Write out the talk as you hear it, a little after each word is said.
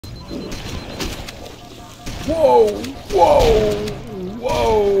Whoa! Whoa!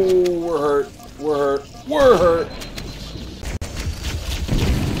 Whoa! We're hurt. We're hurt. We're hurt.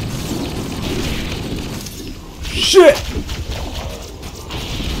 Shit!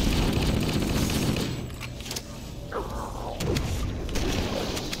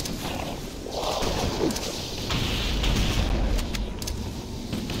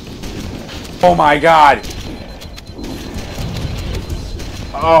 Oh my god!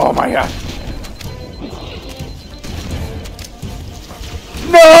 Oh my god!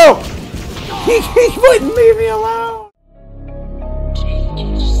 No! He wouldn't leave me alone!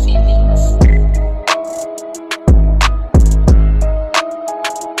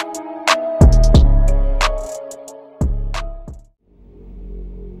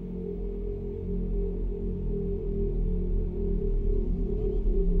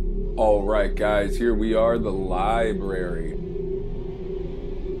 Alright guys, here we are, the library.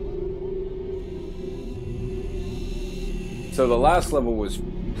 So the last level was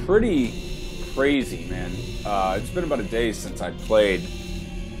pretty crazy, man. It's been about a day since I played,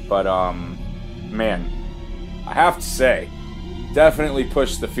 but man, I have to say, definitely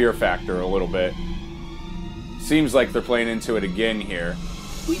pushed the fear factor a little bit. Seems like they're playing into it again here.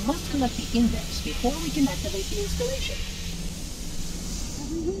 We must collect the index before we can activate the installation.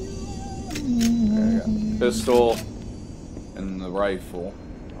 Okay, I got the pistol and the rifle.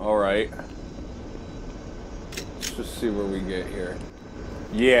 Alright. Let's just see where we get here.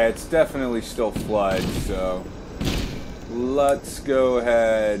 Yeah, it's definitely still flood, so let's go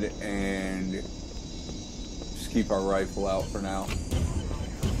ahead and just keep our rifle out for now.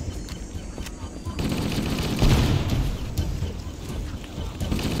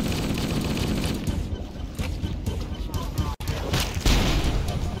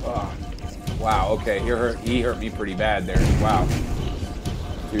 Wow, okay, he hurt me pretty bad there. Wow.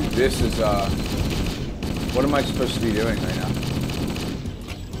 Dude, this is, what am I supposed to be doing right now?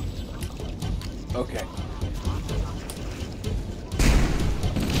 Okay.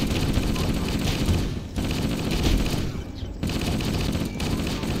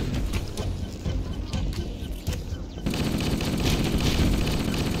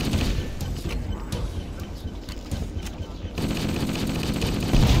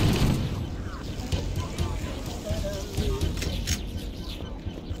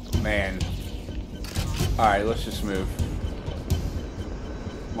 Man. Alright, let's just move.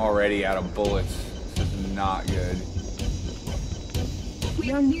 I'm already out of bullets. This is not good.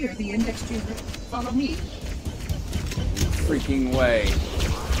 We are near the index chamber. Follow me. Freaking way.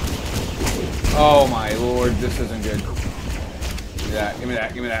 Oh my lord, this isn't good. Give me that, give me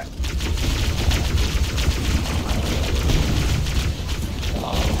that, give me that.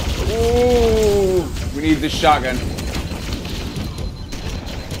 Ooh, we need this shotgun.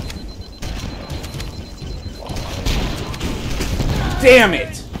 Damn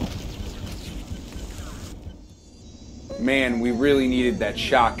it! Man, we really needed that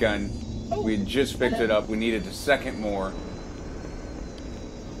shotgun. We had just picked it up. We needed a second more.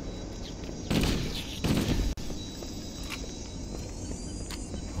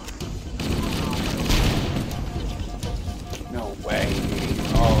 No way,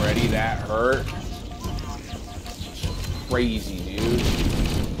 dude. Already that hurt? Crazy, dude.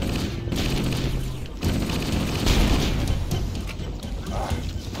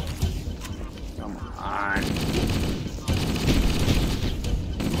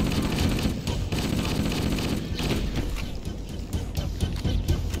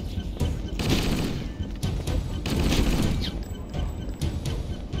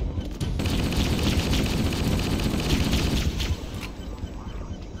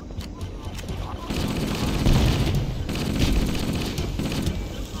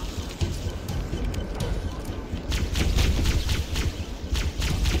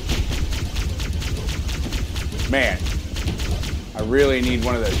 Man, I really need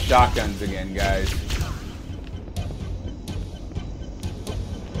one of those shotguns again, guys.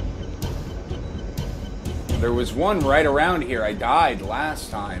 There was one right around here. I died last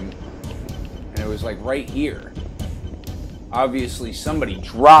time, and it was like right here. Obviously, somebody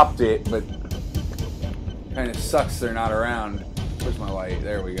dropped it, but kind of sucks they're not around. Where's my light?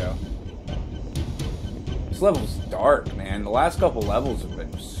 There we go. This level's dark, man. The last couple levels have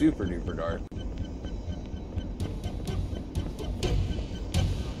been super duper dark.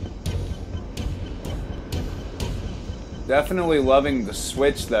 Definitely loving the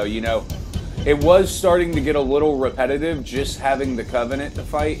switch, though. You know, it was starting to get a little repetitive just having the Covenant to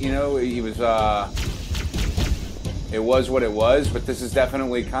fight. You know, it was what it was, but this is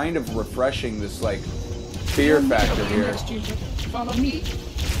definitely kind of refreshing, this, like, fear factor here. Follow me.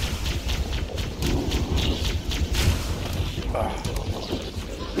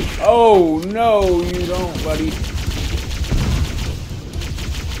 Oh, no, you don't, buddy.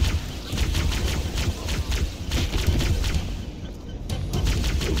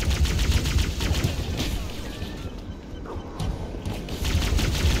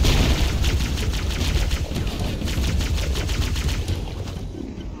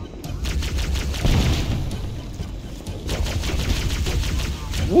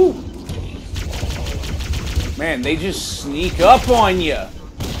 Woo! Man, they just sneak up on you.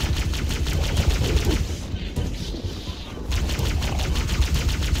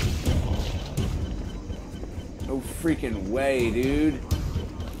 No freaking way, dude.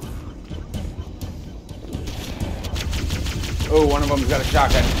 Oh, one of them's got a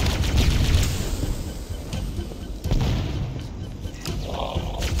shotgun.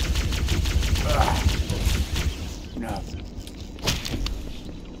 No.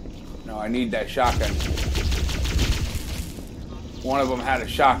 No, I need that shotgun. One of them had a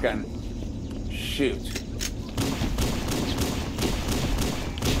shotgun. Shoot.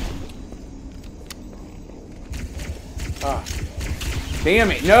 Ah.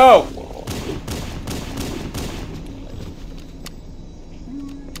 Damn it, no!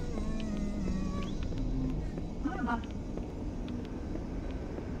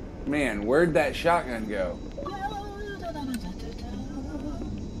 Man, where'd that shotgun go?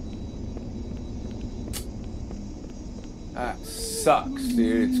 That sucks,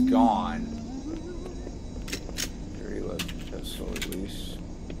 dude. It's gone. Reload the pistol at least.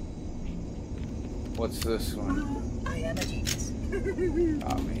 What's this one? I am a genius.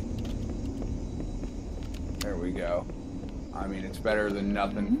 Got me. There we go. I mean, it's better than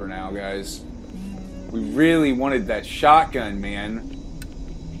nothing for now, guys. We really wanted that shotgun, man.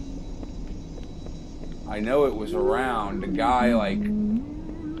 I know it was around. The guy, like,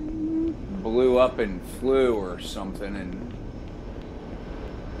 blew up and flew or something, and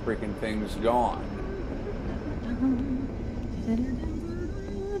freaking thing's gone.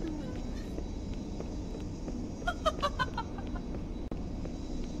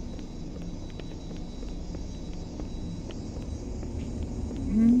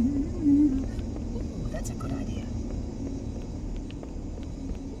 Ooh, that's a good idea.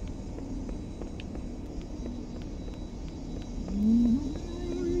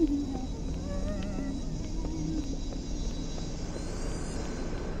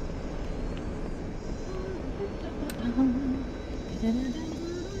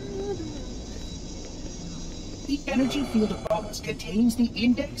 The energy field above us contains the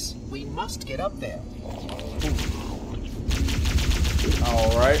index. We must get up there.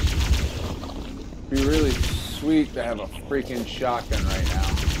 Alright. Be really sweet to have a freaking shotgun right now.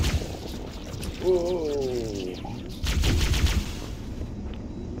 Whoa.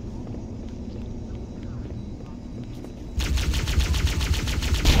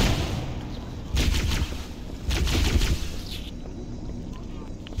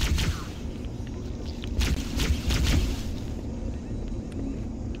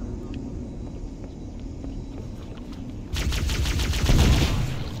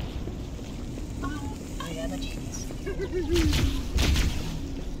 I am a genius.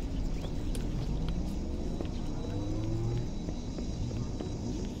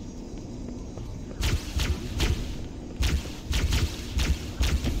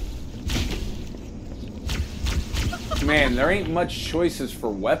 Man, there ain't much choices for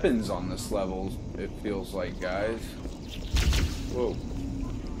weapons on this level, it feels like, guys. Whoa.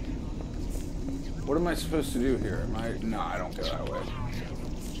 What am I supposed to do here? Am I... No, I don't go that way.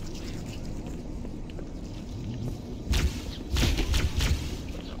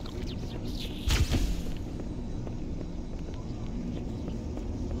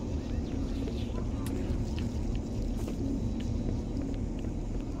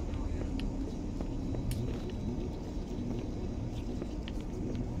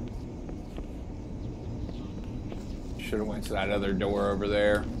 Should have went to that other door over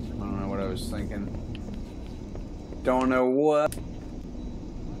there. I don't know what I was thinking. Don't know what.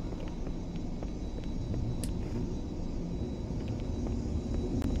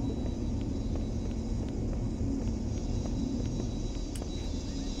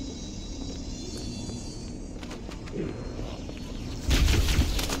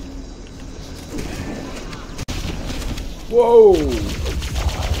 Whoa!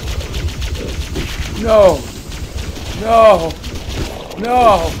 No! No!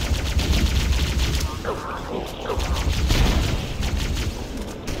 No!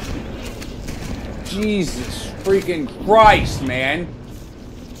 Jesus freaking Christ, man!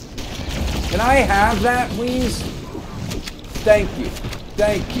 Can I have that, please? Thank you.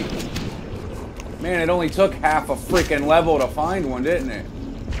 Thank you. Man, it only took half a freaking level to find one, didn't it?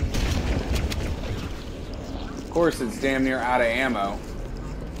 Of course, it's damn near out of ammo.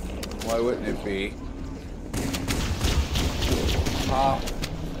 Why wouldn't it be? Pop.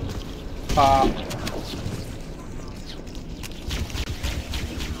 Pop.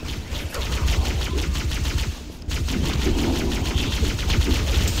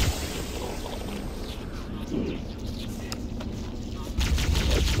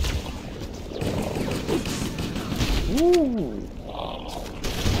 Ooh.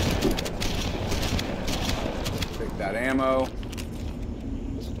 Take that ammo.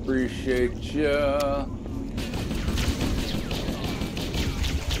 Appreciate ya.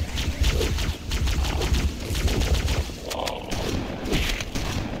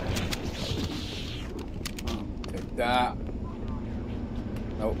 Take that.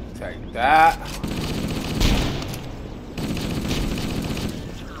 Nope, take that.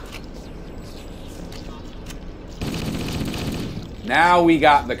 Now we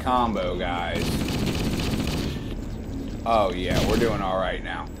got the combo, guys. Oh, yeah, we're doing all right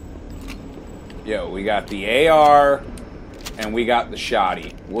now. Yo, we got the AR, and we got the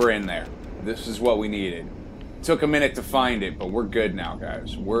shotty. We're in there. This is what we needed. Took a minute to find it, but we're good now,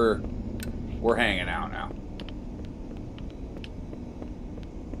 guys. We're hanging out now.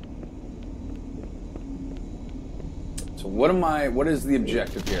 So what is the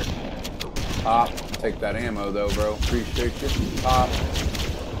objective here? Pop. Take that ammo, though, bro. Appreciate you. Pop.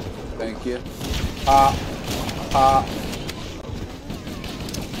 Thank you. Pop. Pop.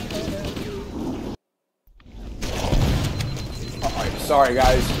 Alright, sorry,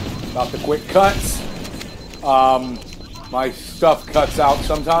 guys. About the quick cuts. My stuff cuts out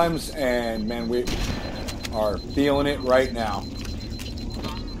sometimes, and, man, we are feeling it right now.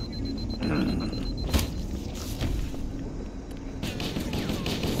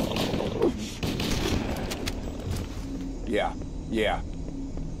 Yeah, yeah.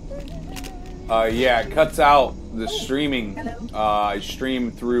 Yeah, it cuts out the streaming. I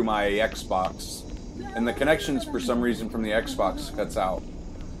stream through my Xbox, and the connections, for some reason, from the Xbox cuts out.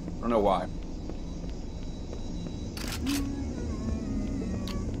 I don't know why.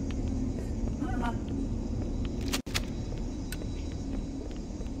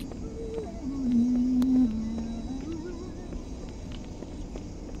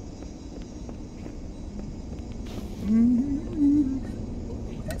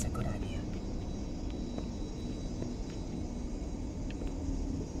 That's a good idea.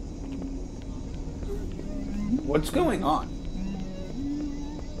 What's going on?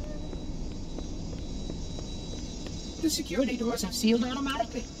 The security doors have sealed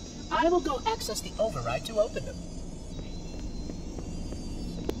automatically. I will go access the override to open them.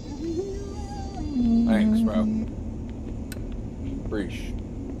 Thanks, bro. Breach.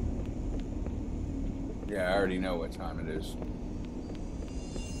 Yeah, I already know what time it is.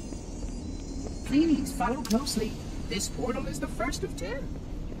 Please follow closely. This portal is the first of 10.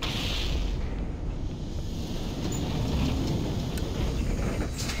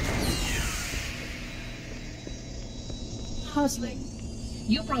 Puzzling.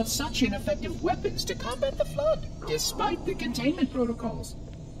 You brought such ineffective weapons to combat the Flood, despite the containment protocols.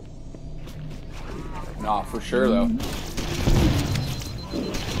 Nah, for sure, though.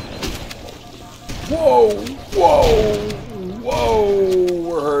 Whoa! Whoa! Whoa!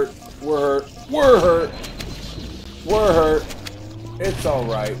 We're hurt. We're hurt. We're hurt. We're hurt. It's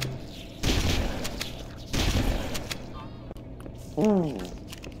alright.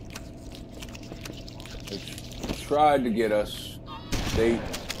 They tried to get us. They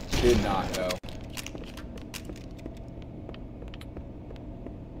did not, though.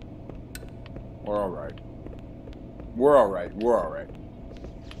 We're alright. We're alright. We're alright.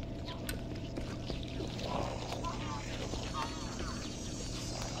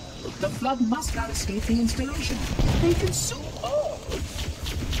 The Flood must not escape the installation. They consume all.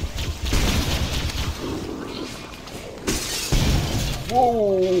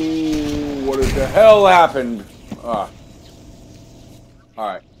 Whoa! What the hell happened? Alright.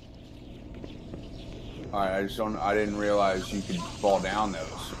 Alright, I didn't realize you could fall down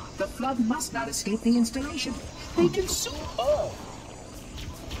those. The Flood must not escape the installation. They consume all.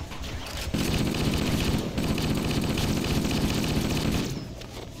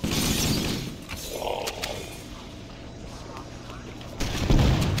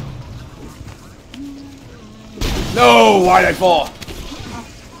 No! Why'd I fall?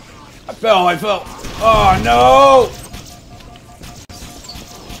 I fell. Oh, no!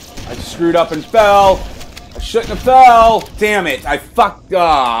 I screwed up and fell. I shouldn't have fell. Damn it. I fucked.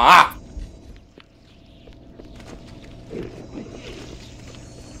 Ah!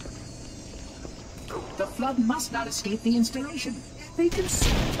 The flood must not escape the installation. They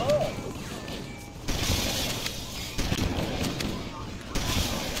consume all.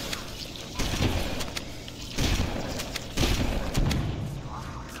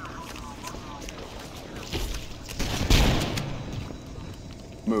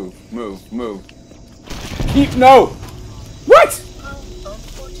 Move, move, move. Keep, no! What?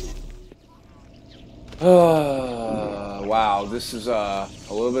 Wow, this is a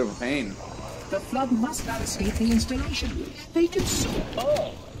little bit of a pain. The flood must not escape the installation. They consume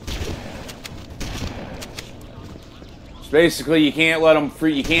all. So basically, you can't let them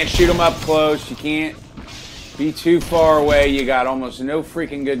free. You can't shoot them up close. You can't be too far away. You got almost no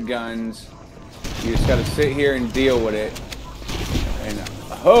freaking good guns. You just got to sit here and deal with it. And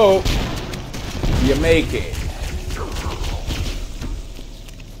hope you make it.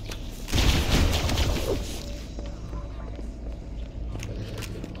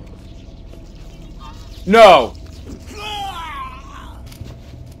 No!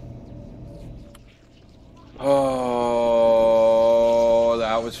 Oh,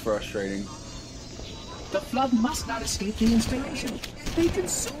 that was frustrating. The flood must not escape the installation. They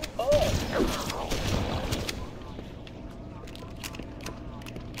consume all.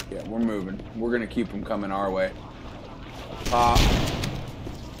 Yeah, we're moving. We're gonna keep them coming our way. Pop.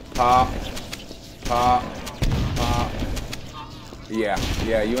 Pop. Pop. Pop. Yeah,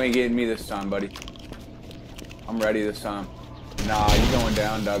 you ain't getting me this time, buddy. I'm ready this time. Nah, you going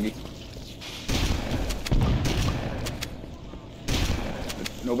down, Dougie.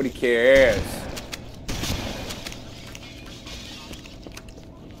 Nobody cares.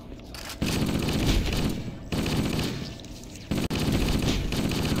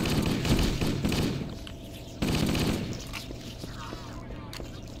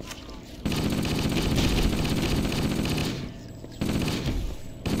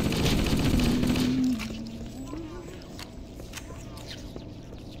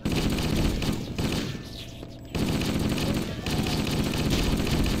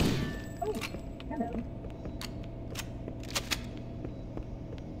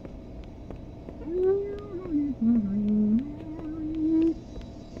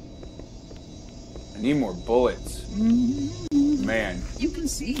 I need more bullets. Man. You can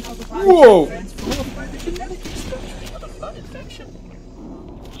see how the body Whoa! is transformed by the genetic exposure of a flood infection.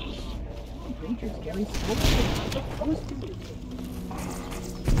 Creatures carry smoke opposed to it.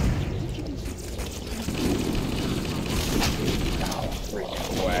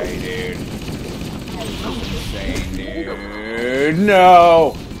 No way, dude. Insane, dude.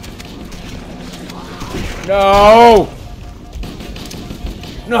 No! No!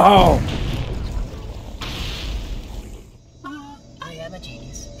 No! I am a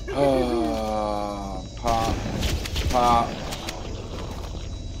genius. Pop. Pop.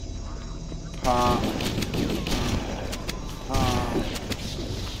 Pop. Pop.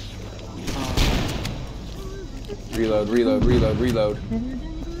 Reload, reload, reload, reload.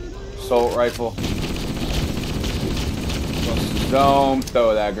 Assault rifle. Bust the dome,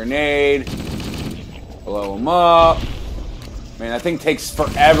 throw that grenade. Blow him up. Man, that thing takes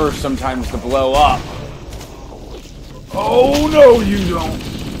forever sometimes to blow up. Oh, no, you don't.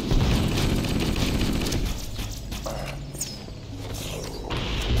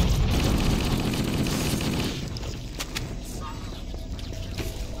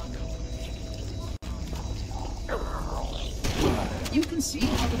 You can see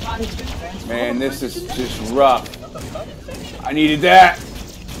how the body's been transformed. Man, this is just rough. I needed that.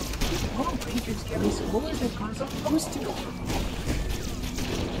 All creatures carry spores that cause a host to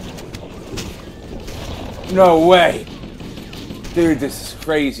No way. Dude, this is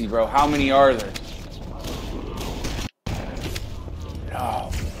crazy, bro. How many are there?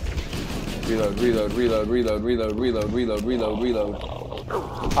 No. Reload, reload, reload, reload, reload, reload, reload, reload, reload.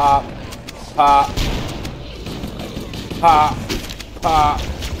 Pop. Pop. Pop. Pop.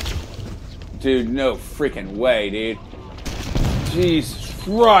 Dude, no freaking way, dude. Jesus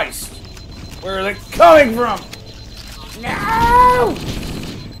Christ. Where are they coming from? No!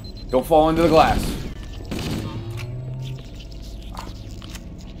 Don't fall into the glass.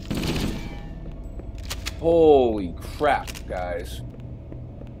 Holy crap, guys.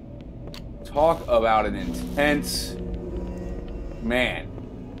 Talk about an intense man.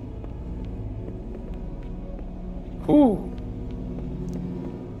 Whew.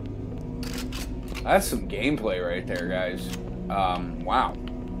 That's some gameplay right there, guys. Wow.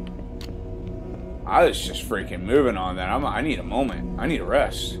 I was just freaking moving on that. I need a moment. I need a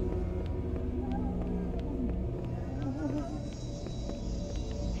rest.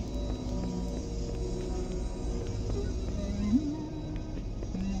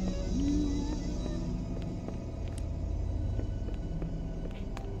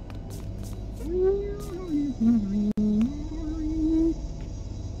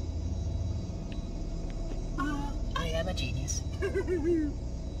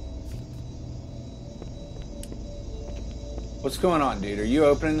 What's going on, dude? Are you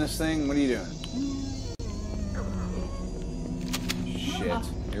opening this thing? What are you doing? Shit.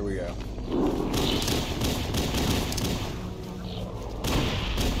 Here we go.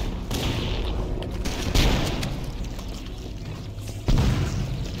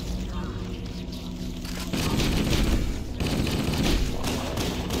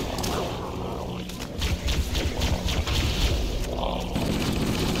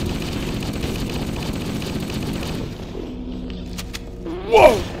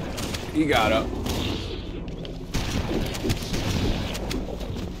 Whoa! He got up.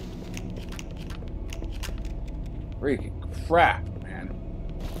 Freaking crap, man.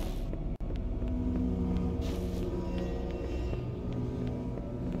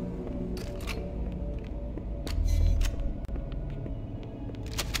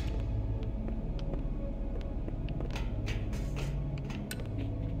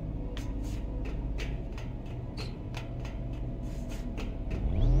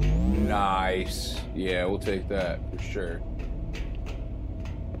 Nice. Yeah, we'll take that for sure.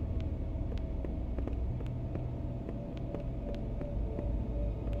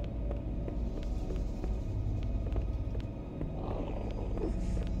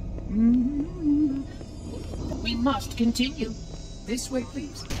 We must continue. This way,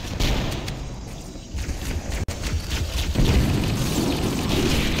 please.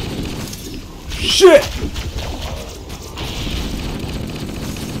 Shit!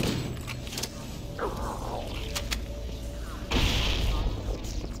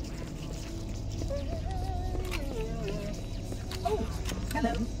 Oh,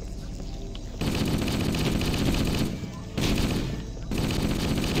 hello.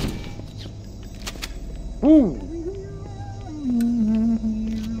 Woo!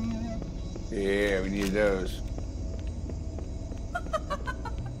 Yeah, we need those.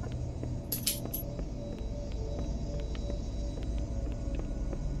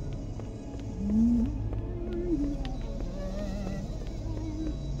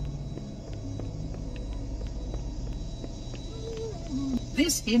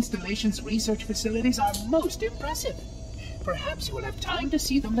 This installation's research facilities are most impressive. Perhaps you will have time to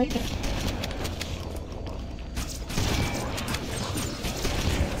see them later.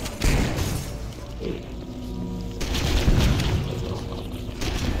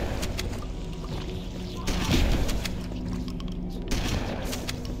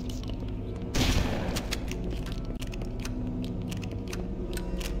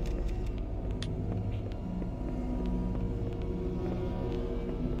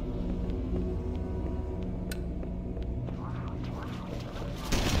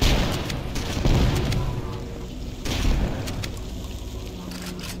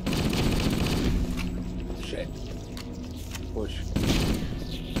 Shit. Push.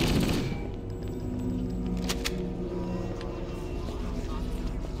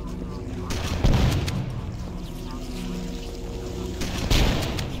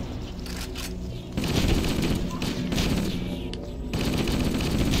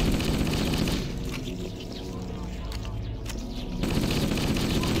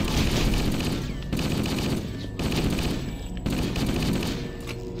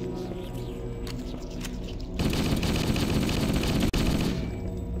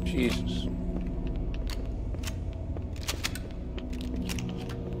 Jesus.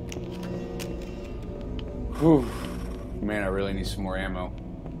 Whew. Man, I really need some more ammo.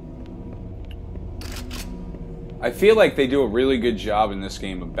 I feel like they do a really good job in this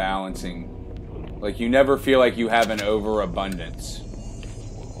game of balancing. Like, you never feel like you have an overabundance.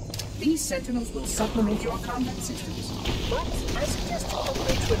 These sentinels will supplement your combat systems. But I suggest you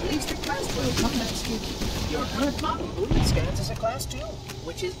upgrade to at least a Class 12 combat skill. Your current model only scans as a Class 2,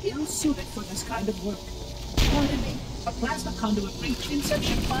 which is ill-suited for this kind of work. Pardon me, a plasma conduit breach in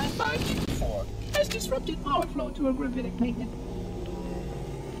Section 5524 has disrupted power flow to a gravitic magnet.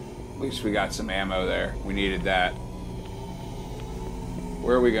 At least we got some ammo there. We needed that.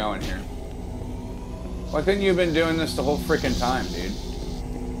 Where are we going here? Why couldn't you have been doing this the whole freaking time, dude?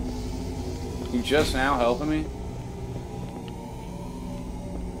 You just now helping me?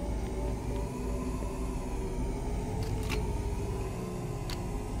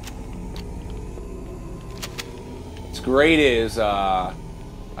 What's great is I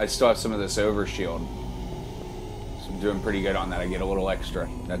still have some of this overshield. So I'm doing pretty good on that. I get a little extra.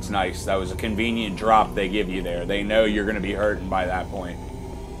 That's nice. That was a convenient drop they give you there. They know you're going to be hurting by that point.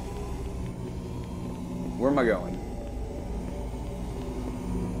 Where am I going?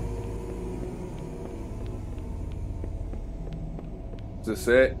 Is this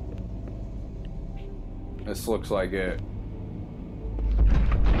it? This looks like it.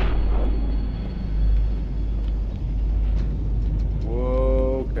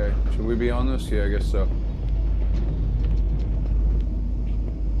 be on this? Yeah, I guess so.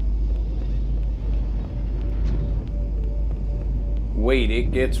 Wait,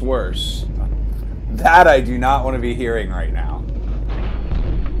 it gets worse. That I do not want to be hearing right now.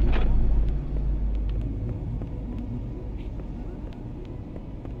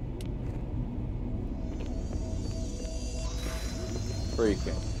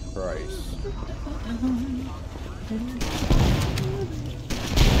 Freaking Christ.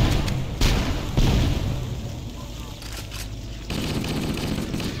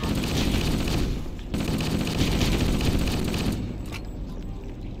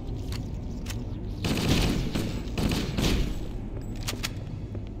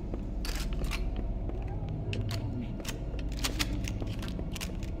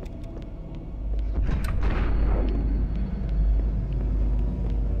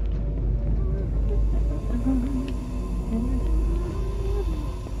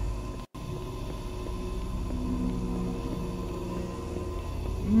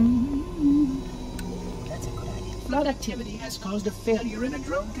 Flood activity has caused a failure in a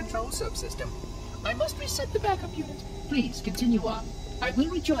drone control subsystem. I must reset the backup unit. Please continue on. I will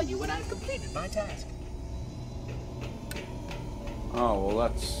rejoin you when I've completed my task. Oh, well,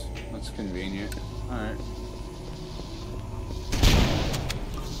 that's convenient. All right.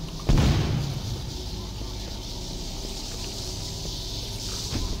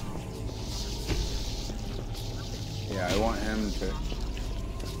 Yeah, I want him to.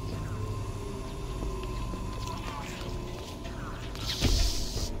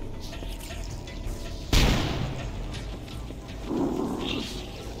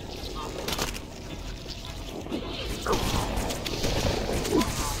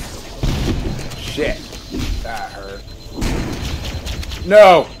 Shit. That hurt.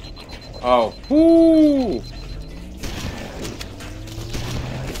 No! Oh. Woo!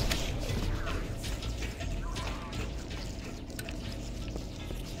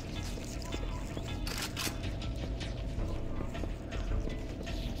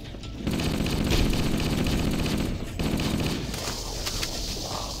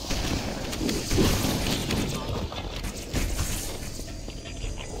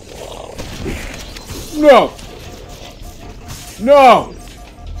 No! No!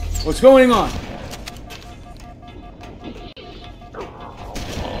 What's going on?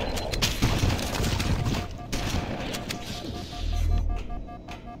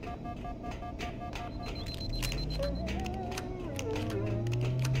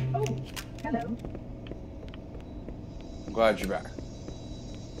 Oh, hello. I'm glad you're back.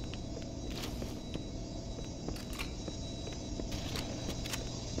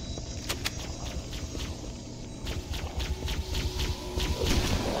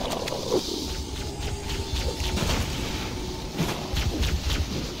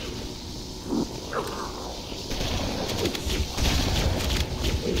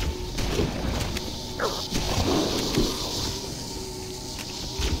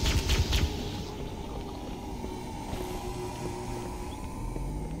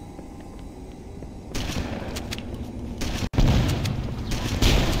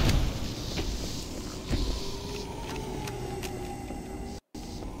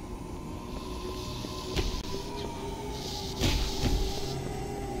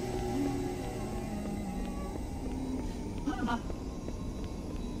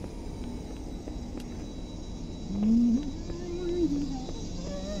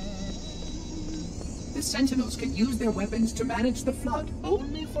 The Sentinels can use their weapons to manage the flood,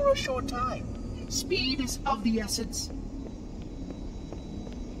 only for a short time. Speed is of the essence.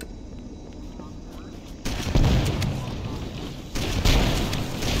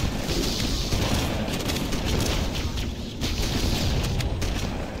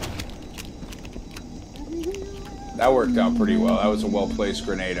 That worked out pretty well. That was a well-placed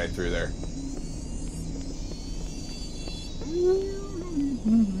grenade I threw there.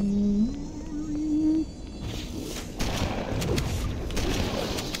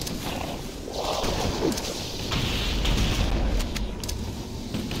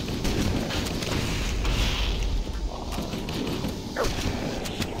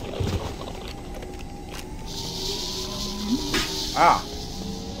 Ah.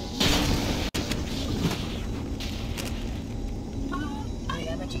 I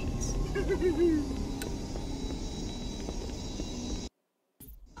am a genius.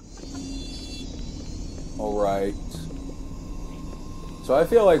 All right. So I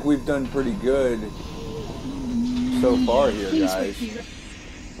feel like we've done pretty good so far here, Please guys. wait here.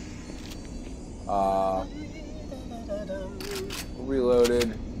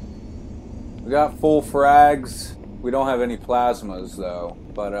 Reloaded. We got full frags. We don't have any plasmas though,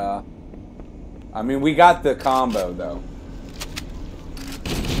 but I mean, we got the combo, though.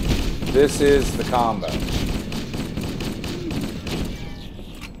 This is the combo.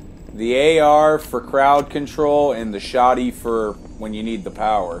 The AR for crowd control and the shotty for when you need the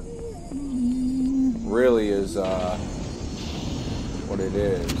power. Really is, what it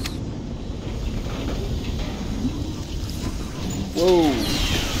is. Whoa!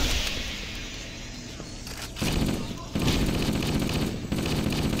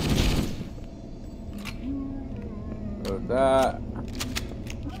 Load that.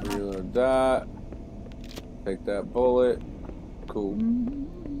 Reload that. Take that bullet. Cool.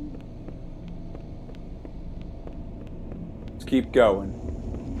 Let's keep going.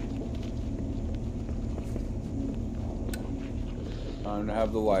 Time to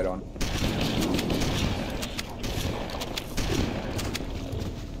have the light on.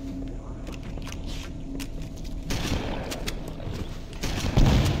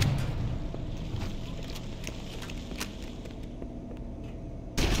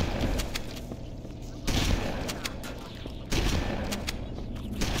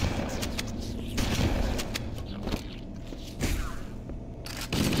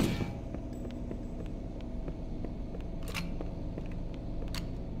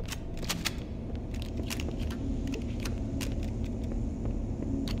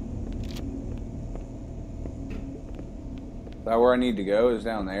 Is that where I need to go? Is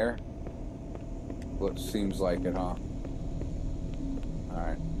down there? What seems like it, huh?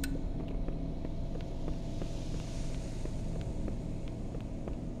 Alright.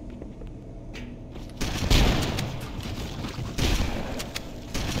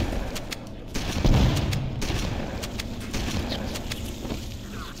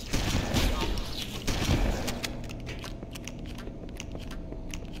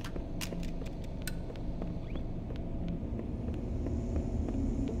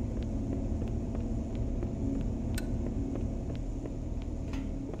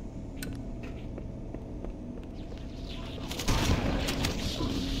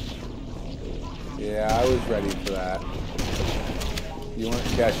 Yeah, I was ready for that. You weren't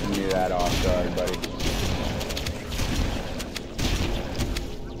catching me that off guard, buddy.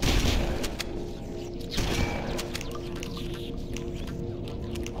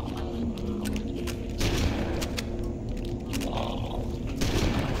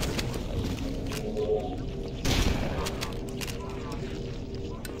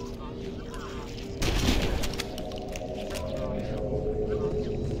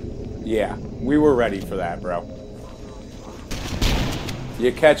 Yeah, we were ready for that, bro.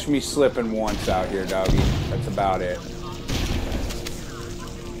 You catch me slipping once out here, doggy. That's about it.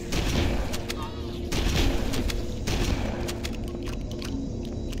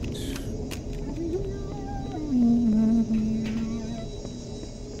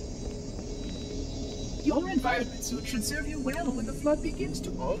 Your environment suit should serve you well when the flood begins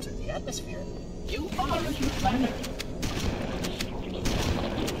to alter the atmosphere. You are a good planner.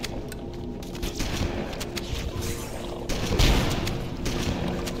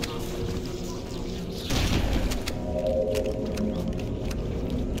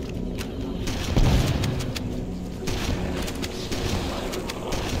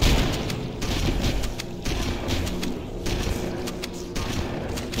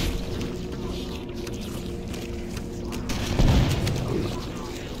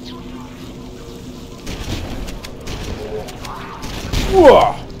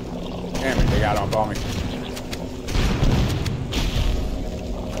 Whoa! Damn it, they got up on me.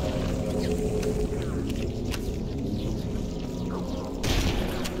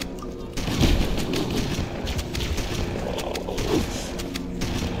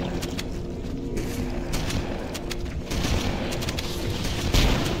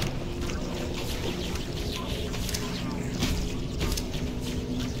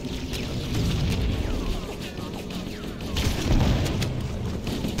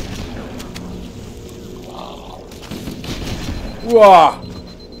 Whoa!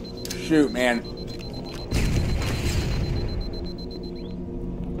 Shoot, man.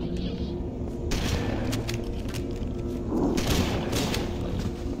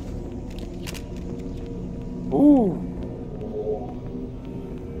 Ooh.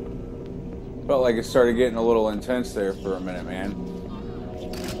 Felt like it started getting a little intense there for a minute, man.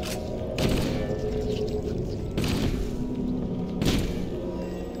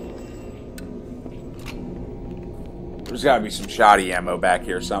 There's got to be some shoddy ammo back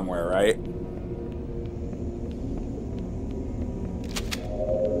here somewhere, right?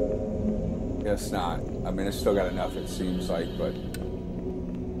 Guess not. I mean, it's still got enough, it seems like, but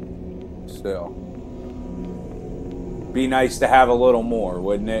still. Be nice to have a little more,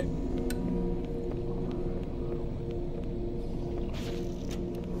 wouldn't it?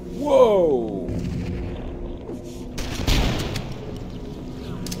 Whoa!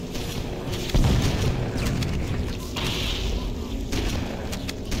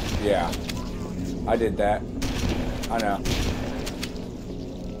 Yeah, I did that. I know.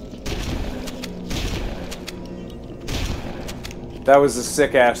 That was a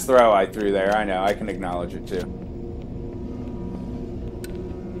sick-ass throw I threw there. I know, I can acknowledge it too.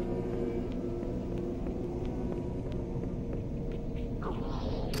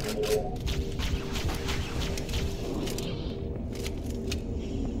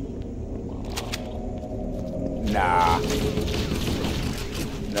 Nah.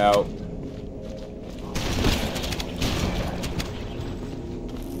 No.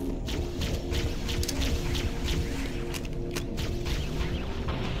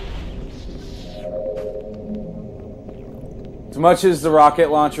 As much as the rocket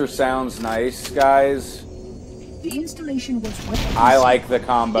launcher sounds nice, guys, The installation was I like the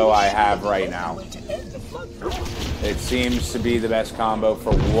combo I have right now. It seems to be the best combo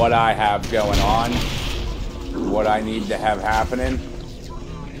for what I have going on, what I need to have happening.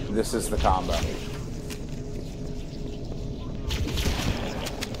 This is the combo.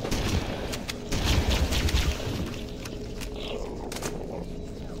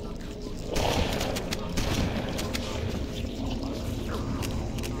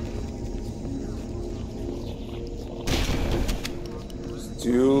 Just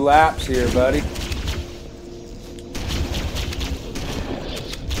 2 laps here, buddy.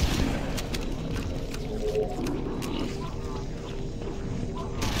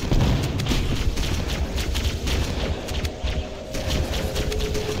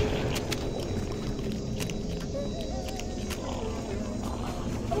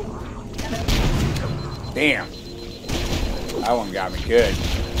 Damn. That one got me good.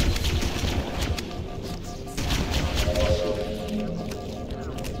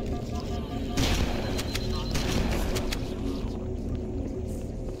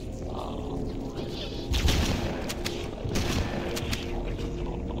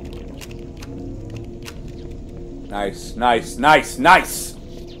 Nice, nice, nice, nice!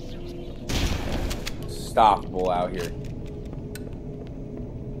 Stoppable out here.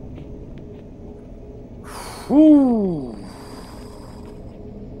 Whew.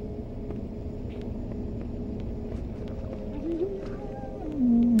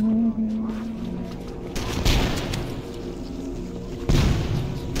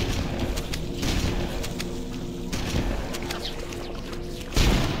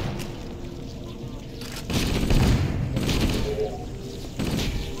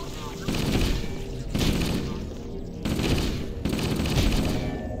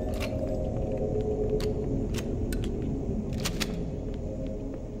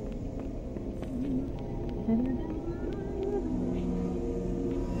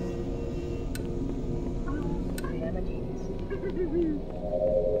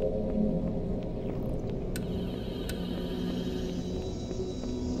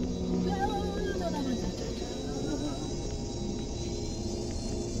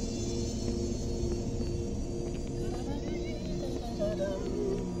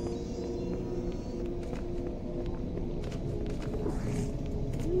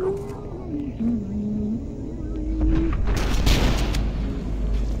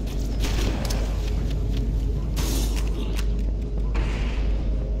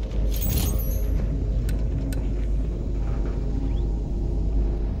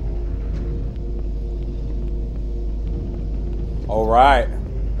 All right,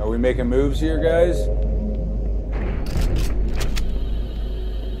 are we making moves here, guys?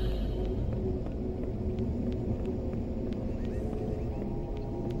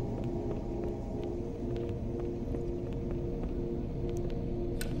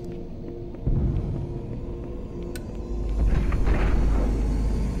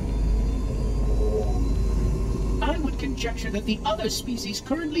 I would conjecture that the other species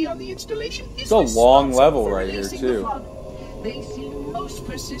currently on the installation is It's a long responsible level for right here, releasing the too. flood. They seem most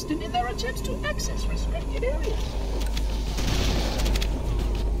persistent in their attempts to access restricted areas.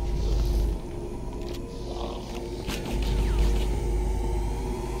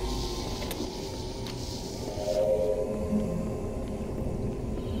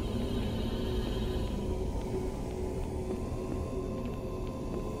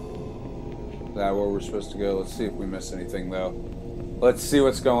 Is that where we're supposed to go? Let's see if we miss anything, though. Let's see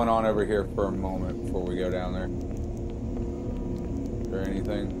what's going on over here for a moment before we go down there. Is there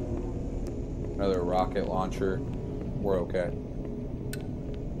anything? Another rocket launcher. We're okay.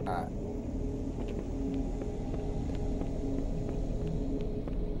 Alright.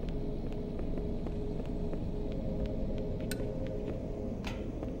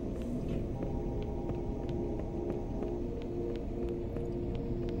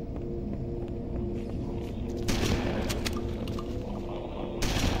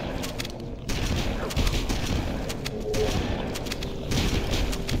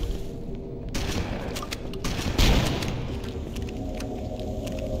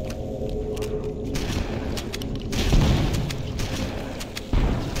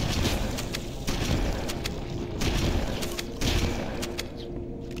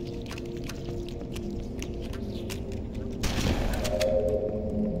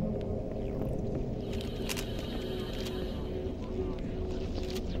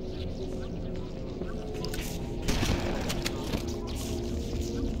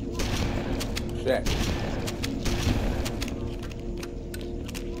 Okay.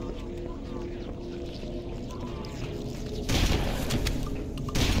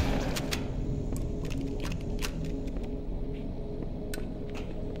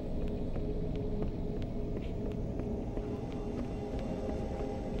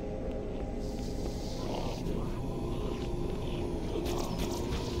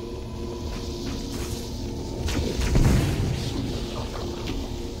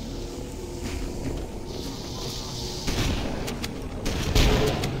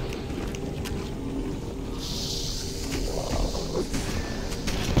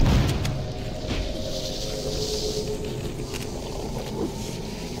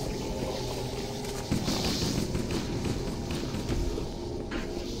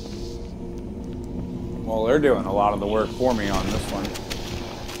 Well, they're doing a lot of the work for me on this one.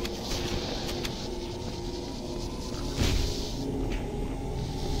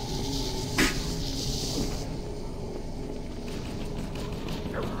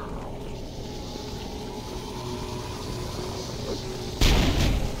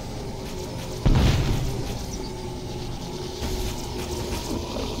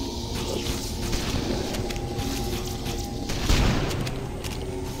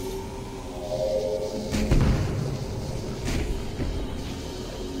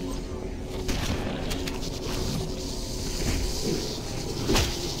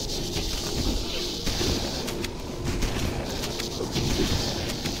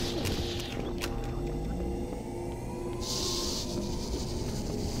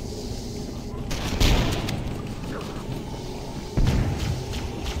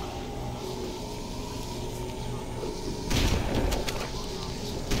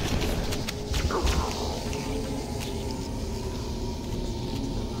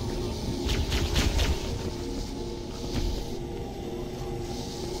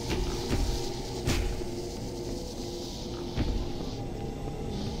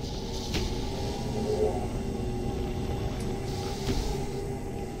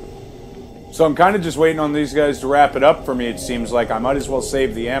 So I'm kind of just waiting on these guys to wrap it up for me, it seems like. I might as well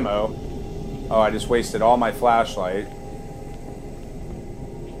save the ammo. Oh, I just wasted all my flashlight.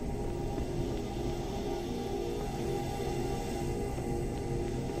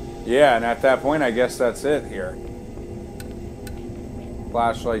 Yeah, and at that point, I guess that's it here.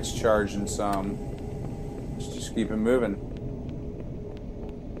 Flashlight's charging some. Let's just keep it moving.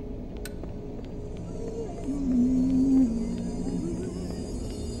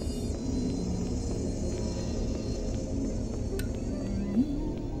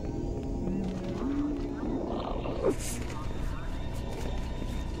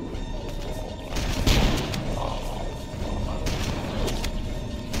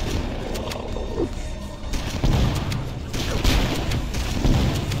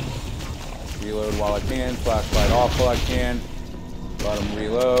 Reload while I can, flashlight off while I can, let them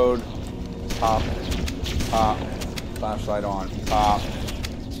reload, pop, pop, flashlight on, pop,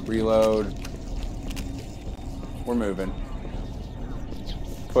 reload. We're moving.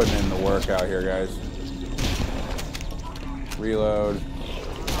 Putting in the work out here, guys. Reload.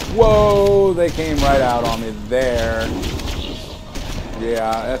 Whoa, they came right out on me there.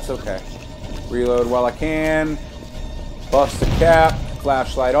 Yeah, that's okay. Reload while I can, bust the cap.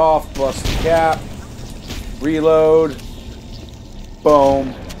 Flashlight off, bust the cap, reload,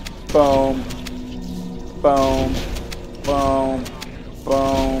 boom, boom, boom, boom,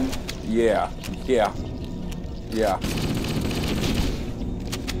 boom, yeah, yeah, yeah.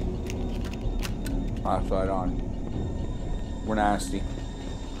 Flashlight on. We're nasty.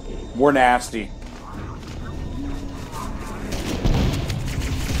 We're nasty.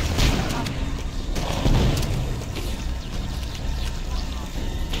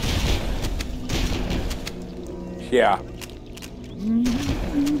 Yeah.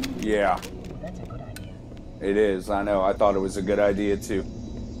 Yeah. That's a good idea. It is, I know. I thought it was a good idea too.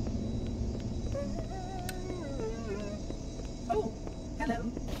 Oh,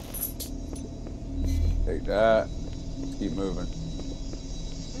 hello. Take that. Keep moving.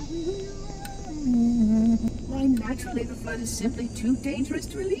 Why, naturally, the flood is simply too dangerous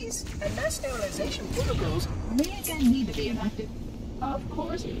to release, and mass sterilization protocols may again need to be enacted. Of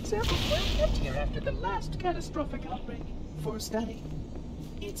course, samples were kept here after the last catastrophic outbreak for study.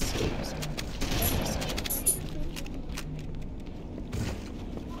 It seems.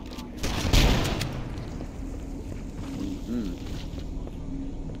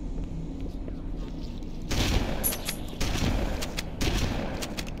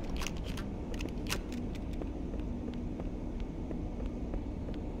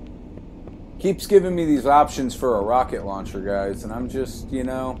 Keeps giving me these options for a rocket launcher, guys, and I'm just, you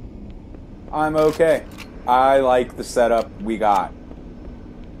know, I'm okay. I like the setup we got.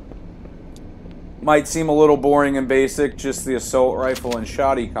 Might seem a little boring and basic, just the assault rifle and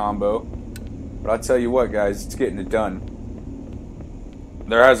shotty combo. But I'll tell you what, guys, it's getting it done.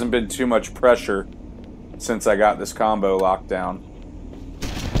 There hasn't been too much pressure since I got this combo locked down.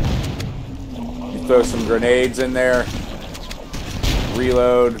 You throw some grenades in there,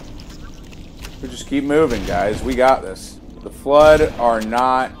 reload. We just keep moving, guys. We got this. The Flood are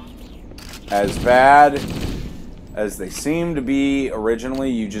not as bad as they seem to be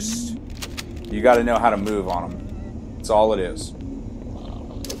originally. You got to know how to move on them. That's all it is. We're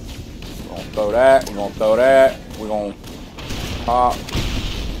going to throw that. We're going to throw that. We're going to pop,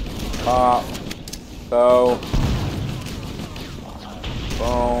 pop, throw.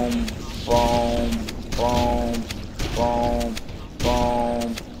 Boom, boom, boom, boom,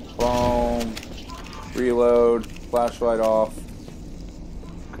 boom, boom. Reload. Flashlight off.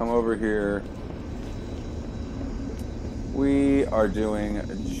 Come over here. We are doing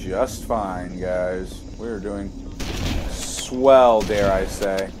just fine, guys. We are doing swell, dare I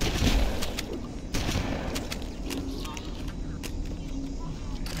say.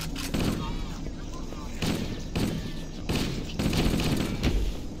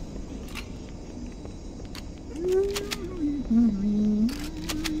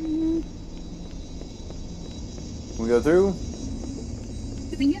 We go through.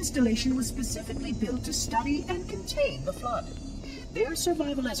 The installation was specifically built to study and contain the Flood. Their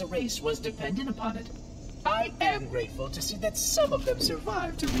survival as a race was dependent upon it. I am grateful to see that some of them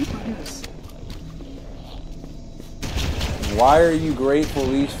survived to reproduce. Why are you grateful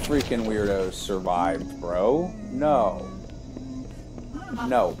these freaking weirdos survived, bro? No.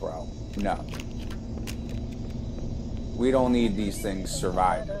 No, bro. No. We don't need these things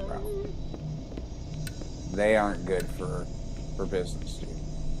surviving, bro. They aren't good for business, dude.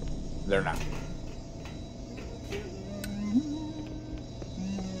 They're not.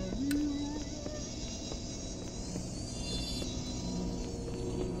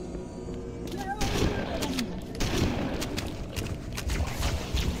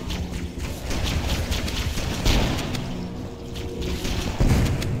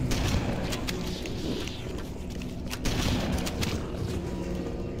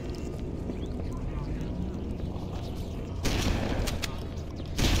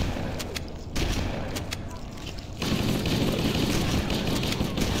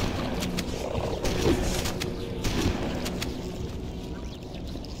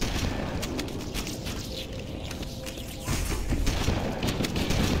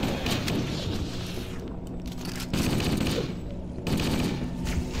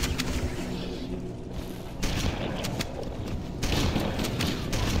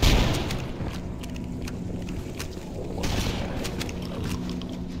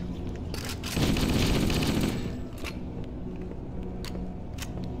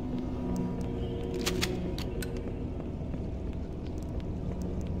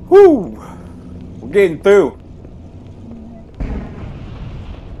 Woo! We're getting through.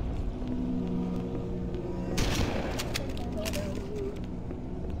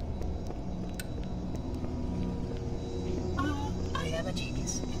 I am a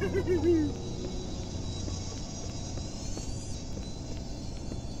genius.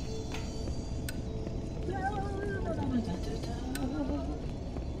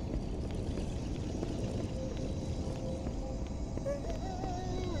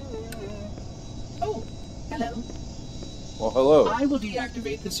 Oh, hello. Well, hello. I will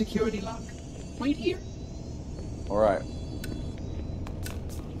deactivate the security lock. Wait here. Alright.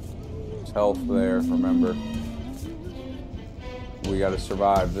 There's health there, remember. We gotta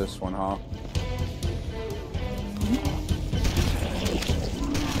survive this one, huh?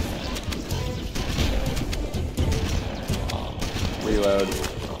 Reload.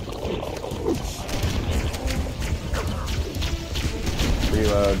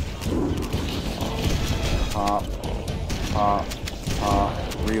 Reload. Pop. Pop. Pop.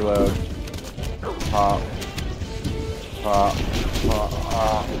 Reload. Pop. Pop. Pop.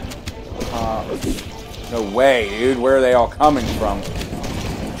 Pop. No way, dude. Where are they all coming from?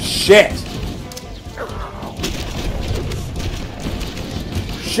 Shit!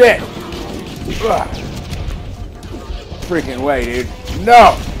 Shit! Ugh. Freaking way, dude.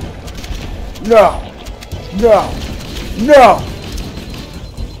 No! No! No! No!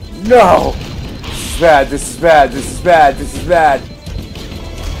 No! This is bad, this is bad, this is bad, this is bad.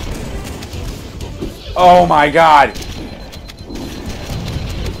 Oh my god!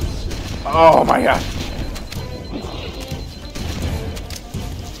 Oh my god!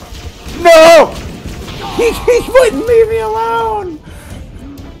 No! He wouldn't leave me alone!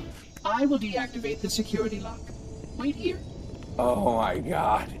 I I will deactivate the security lock. Wait here. Oh my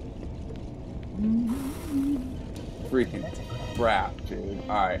god. Freaking crap, dude.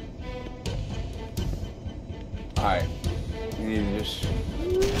 Alright. Alright. You need to just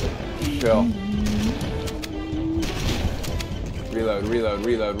chill. Reload, reload,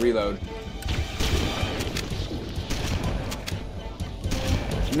 reload, reload.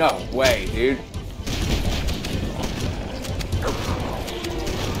 No way, dude.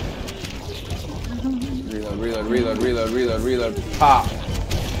 Reload, reload, reload, reload, reload, reload. Pop.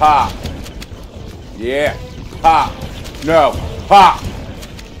 Pop. Yeah. Pop. No. Pop.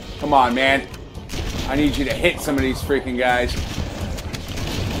 Come on, man. I need you to hit some of these freaking guys.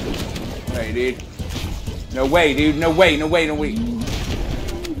 Hey, dude. No way, dude. No way, no way, no way.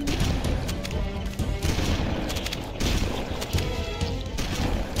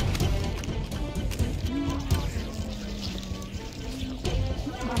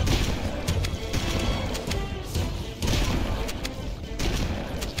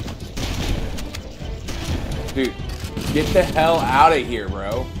 Dude, get the hell out of here,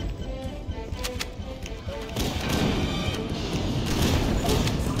 bro.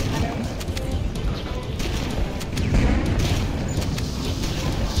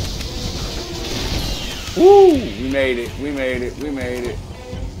 Woo! We made it. We made it. We made it.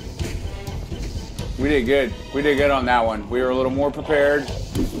 We did good. We did good on that one. We were a little more prepared.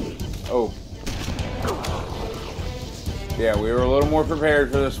 Oh. Yeah, we were a little more prepared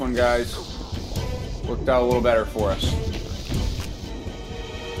for this one, guys. Worked out a little better for us.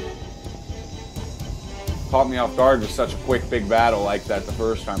 Caught me off guard with such a quick, big battle like that the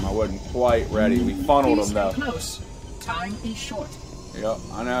first time. I wasn't quite ready. We funneled them, though. Close. Time is short. Yep,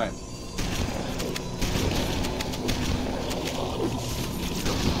 I know it.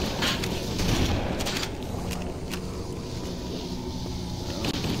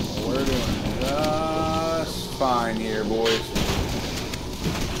 We're doing just fine here, boys.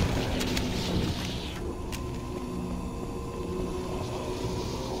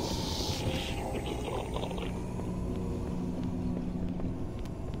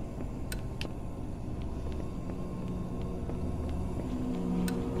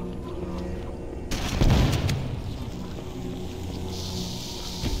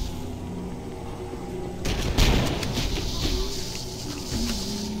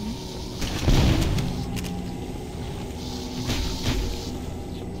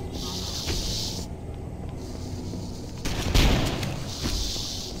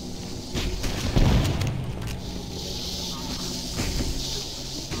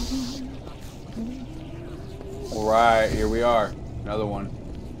 Alright, here we are. Another one.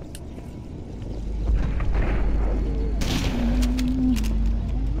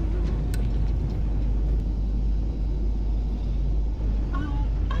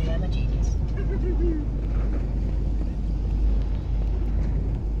 I am a genius.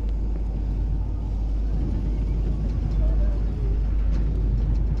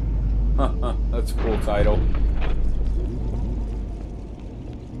 That's a cool title.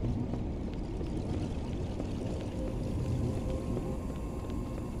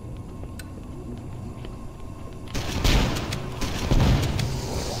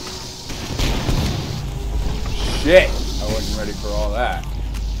 Shit! I wasn't ready for all that.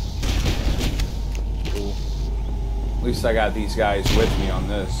 Cool. At least I got these guys with me on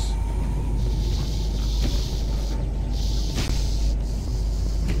this.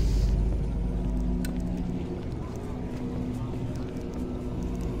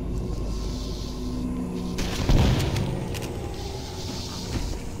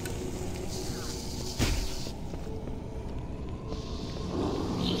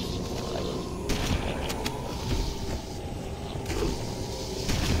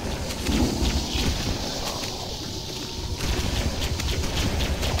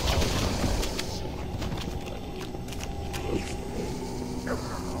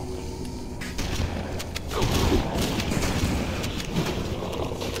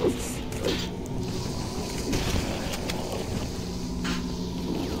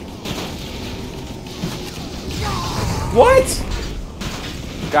 What?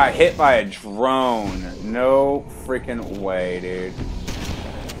 Got hit by a drone. No freaking way, dude.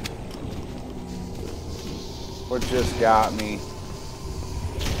 What just got me?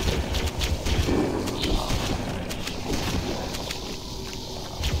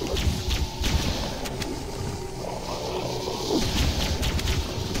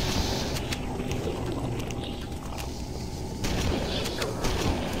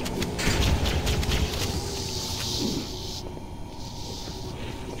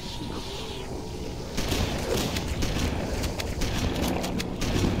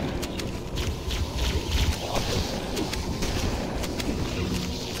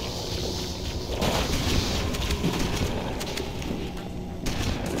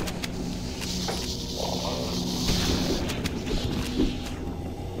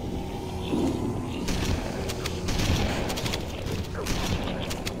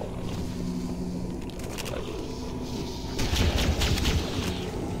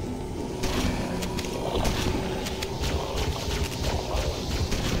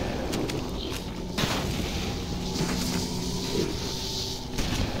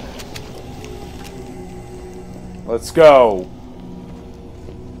 Let's go.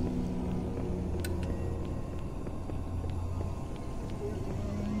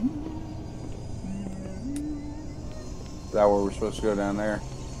 Is that where we're supposed to go down there?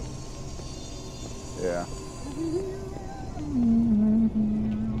 Yeah.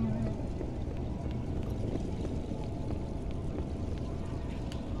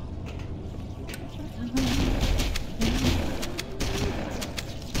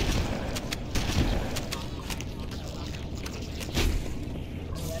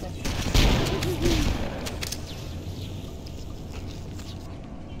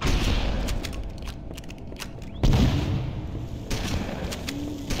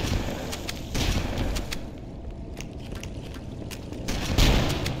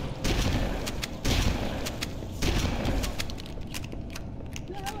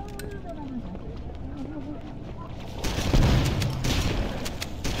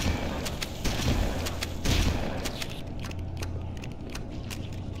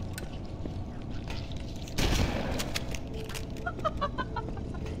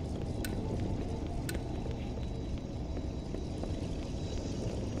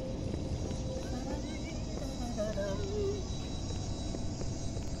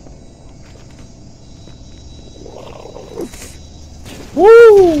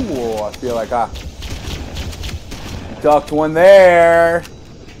 Woo! I feel like I ducked one there.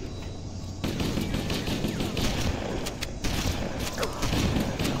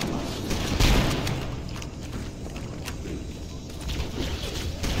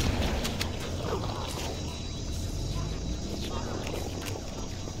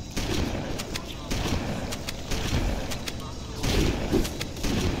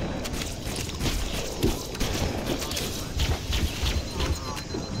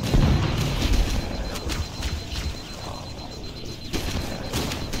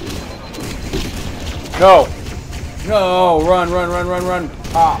 No! No! Run, run, run, run, run!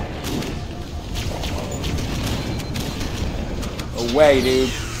 Ah! Away,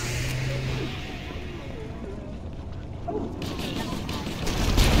 dude.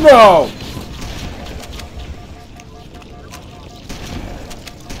 No!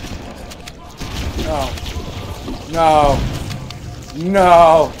 No. No.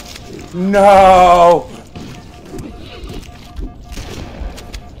 No. No!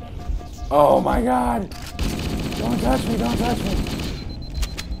 Oh my god! Don't touch me, don't touch me!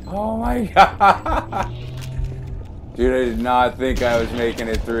 Oh my god! Dude, I did not think I was making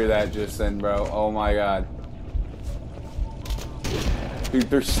it through that just then, bro. Oh my god. Dude,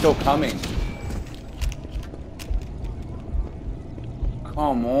 they're still coming.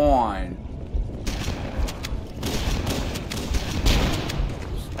 Come on.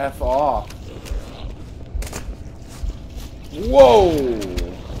 Just F off. Whoa!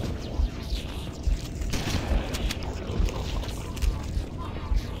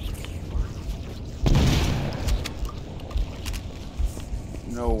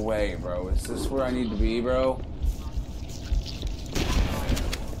 No way, bro. Is this where I need to be, bro?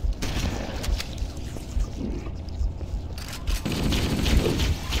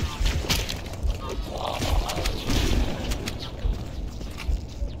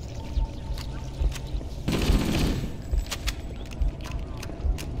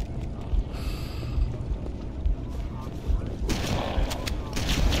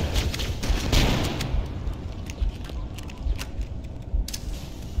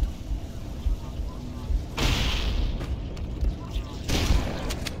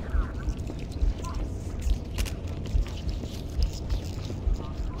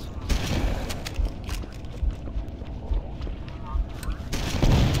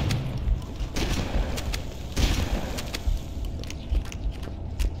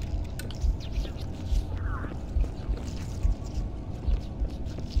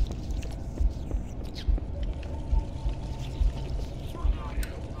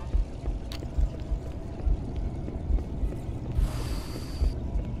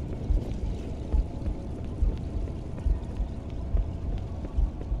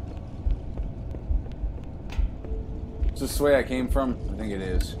 Is this the way I came from? I think it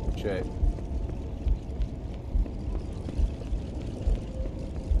is. Shit.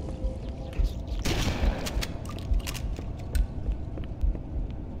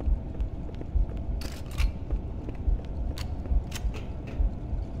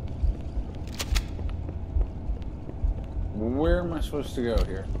 Where am I supposed to go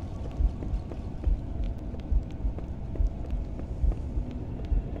here?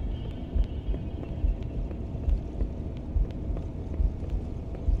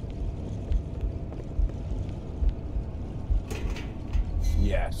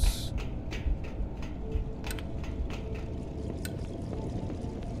 Yes.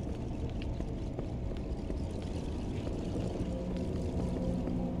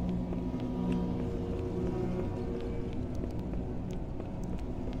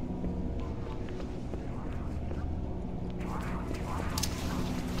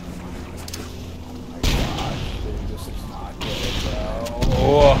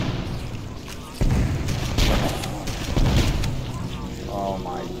 Oh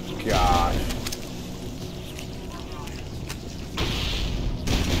my gosh.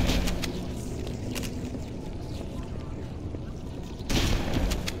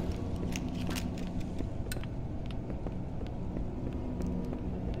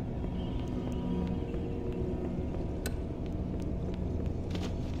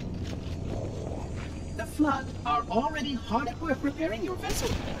 The Flood are already hard at work repairing your vessel.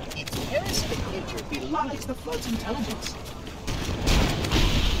 Its parasitic nature belies the Flood's intelligence.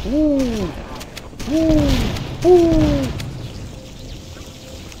 Ooh. Ooh. Ooh.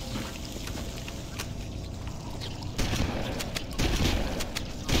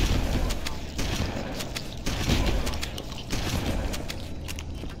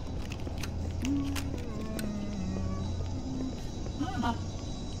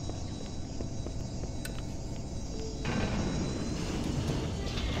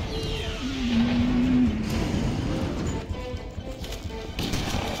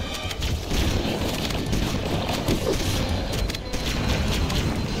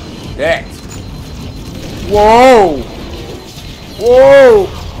 That. Whoa! Whoa!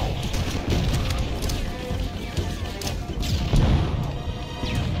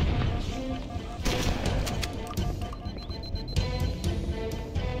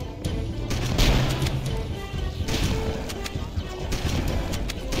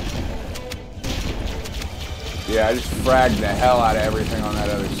 Yeah, I just fragged the hell out of everything on that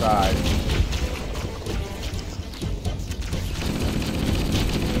other side.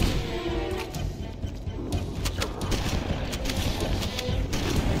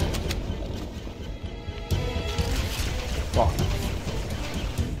 Fuck.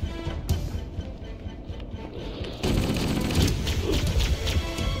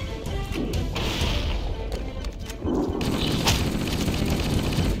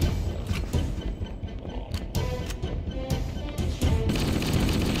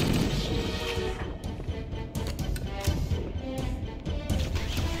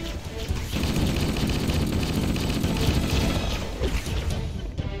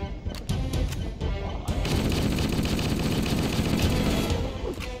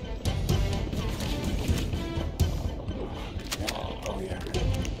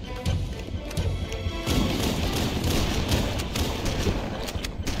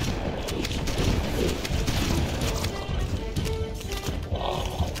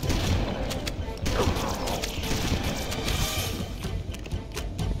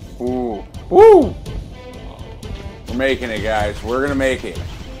 Ooh. Woo! We're making it, guys. We're gonna make it.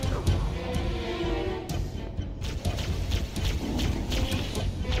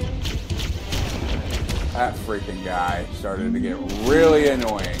 That freaking guy started to get really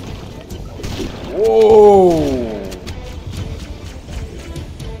annoying. Whoa!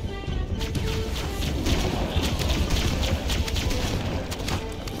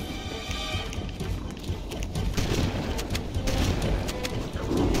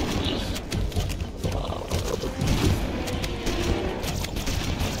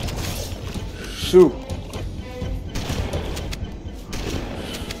 Shoot.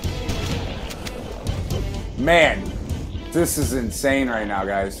 Man, this is insane right now,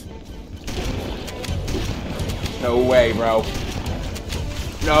 guys. No way, bro.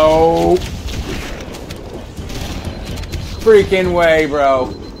 No freaking way,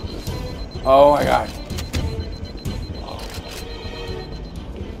 bro. Oh my god.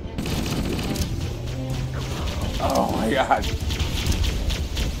 Oh my god.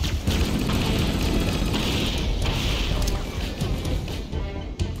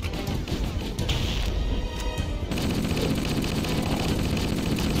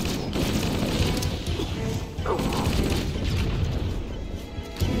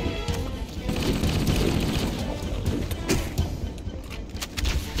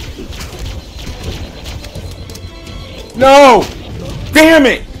 No! Damn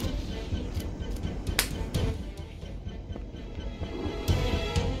it!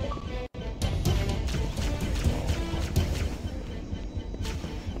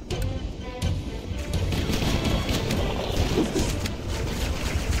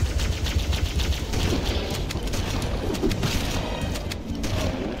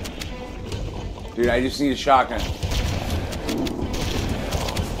 Dude, I just need a shotgun.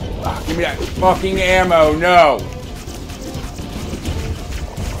 Ah, give me that fucking ammo, no!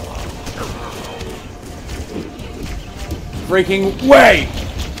 Freaking way!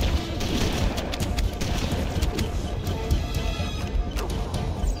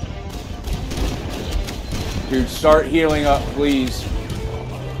 Dude, start healing up, please.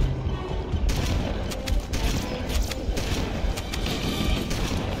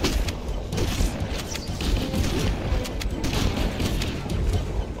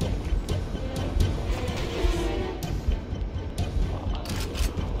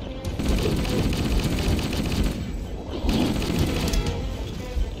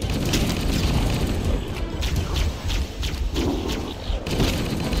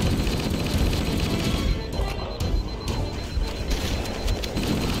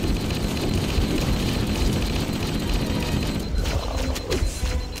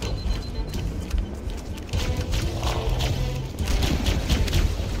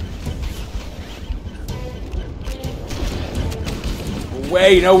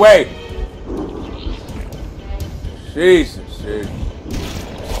 way, no way. Jesus, dude.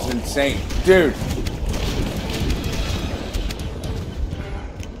 This is insane. Dude.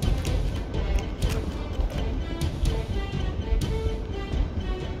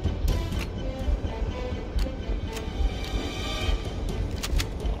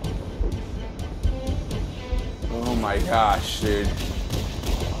 Oh my gosh, dude.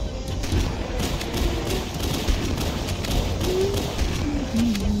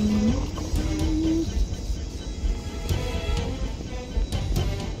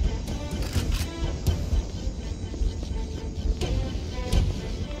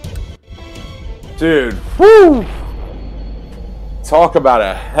 Dude, whoo! Talk about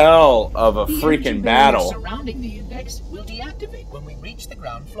a hell of a freaking battle. The surrounding the index will deactivate when we reach the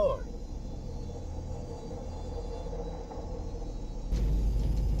ground floor.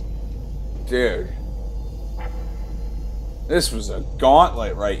 Dude. This was a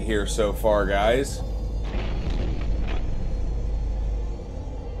gauntlet right here so far, guys.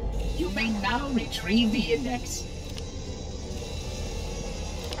 You may now retrieve the index.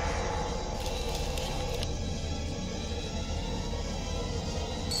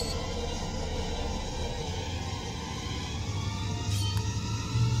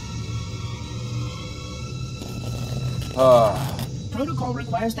 Protocol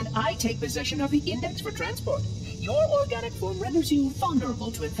requires that I take possession of the index for transport. Your organic form renders you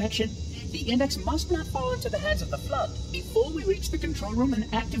vulnerable to infection. The index must not fall into the hands of the Flood before we reach the control room and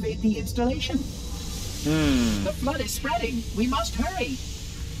activate the installation. The Flood is spreading. We must hurry.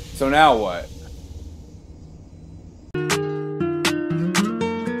 So now what?